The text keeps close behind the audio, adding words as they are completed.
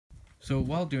So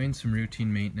while doing some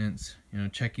routine maintenance,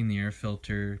 checking the air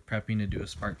filter, prepping to do a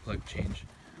spark plug change,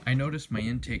 I noticed my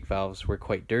intake valves were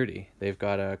quite dirty. They've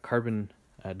got a carbon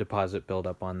deposit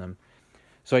buildup on them.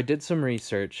 So I did some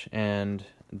research, and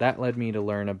that led me to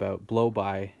learn about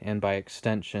blow-by and by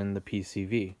extension the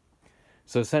PCV.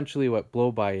 So essentially what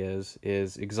blow-by is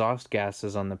exhaust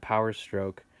gases on the power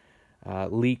stroke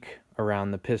leak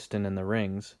around the piston and the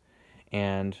rings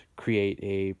and create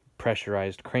a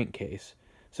pressurized crankcase.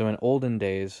 So in olden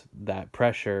days, that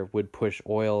pressure would push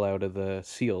oil out of the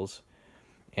seals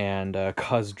and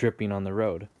cause dripping on the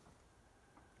road.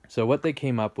 So what they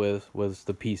came up with was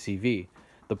the PCV,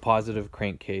 the positive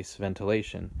crankcase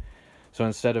ventilation. So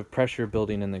instead of pressure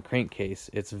building in the crankcase,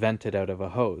 it's vented out of a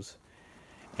hose.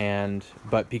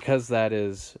 But because that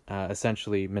is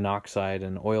essentially monoxide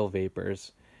and oil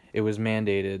vapors, it was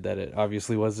mandated that it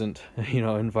obviously wasn't,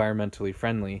 environmentally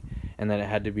friendly, and that it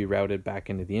had to be routed back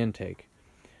into the intake.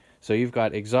 So you've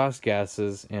got exhaust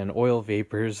gases and oil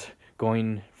vapors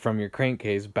going from your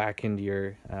crankcase back into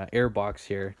your air box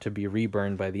here to be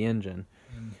reburned by the engine.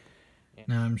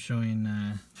 Now I'm showing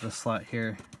the slot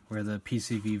here where the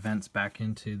PCV vents back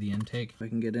into the intake. If I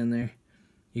can get in there,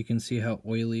 you can see how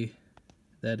oily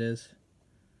that is.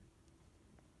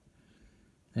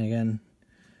 And again,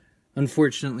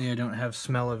 unfortunately I don't have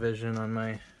smell-o-vision on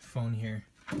my phone here,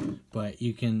 but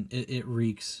you can, it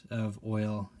reeks of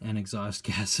oil and exhaust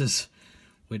gases,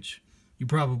 which you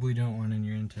probably don't want in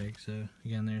your intake. So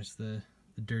again, there's the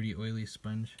dirty oily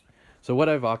sponge. So what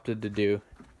I've opted to do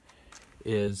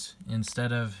is,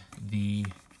 instead of the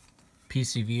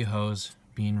PCV hose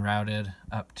being routed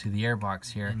up to the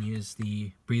airbox here, and use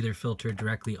the breather filter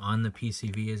directly on the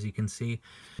PCV. As you can see,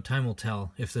 time will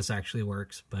tell if this actually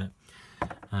works, but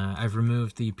I've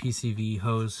removed the PCV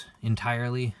hose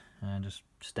entirely, just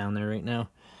down there right now,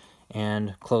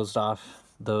 and closed off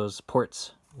those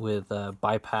ports with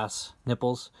bypass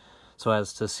nipples so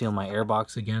as to seal my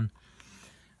airbox again.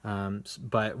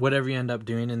 But whatever you end up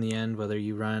doing in the end, whether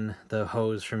you run the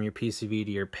hose from your PCV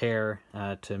to your pair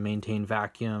to maintain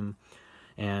vacuum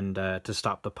and to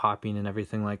stop the popping and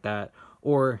everything like that,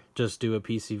 or just do a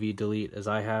PCV delete as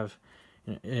I have,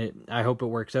 I hope it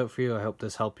works out for you. I hope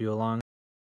this helped you along.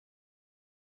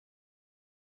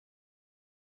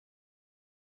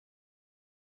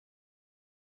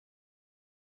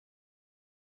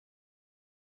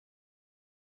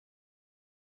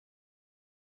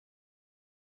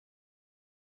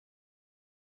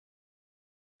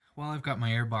 While I've got my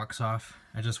airbox off,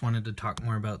 I just wanted to talk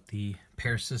more about the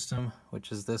pair system,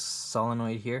 which is this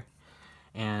solenoid here,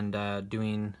 and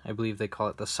doing, I believe they call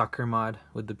it the sucker mod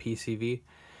with the PCV.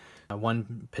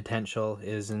 One potential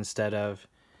is, instead of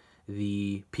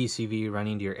the PCV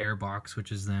running to your airbox,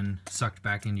 which is then sucked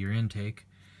back into your intake,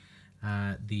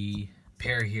 the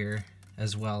pair here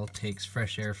as well takes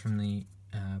fresh air from the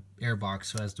airbox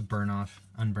so as to burn off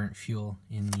unburnt fuel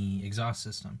in the exhaust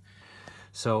system.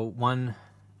 So one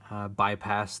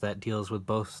bypass that deals with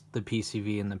both the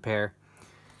PCV and the pair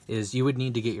is, you would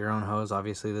need to get your own hose.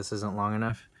 Obviously this isn't long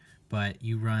enough, but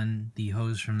you run the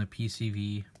hose from the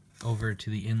PCV over to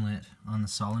the inlet on the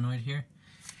solenoid here,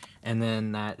 and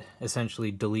then that essentially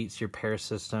deletes your pair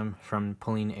system from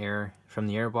pulling air from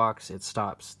the airbox. It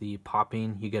stops the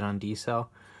popping you get on decel,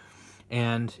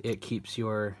 and it keeps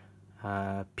your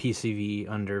PCV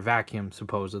under vacuum,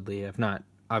 supposedly. I've not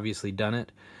obviously done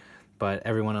it, but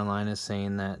everyone online is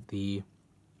saying that the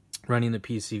running the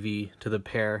PCV to the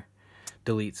pair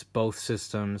deletes both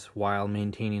systems while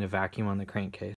maintaining a vacuum on the crankcase.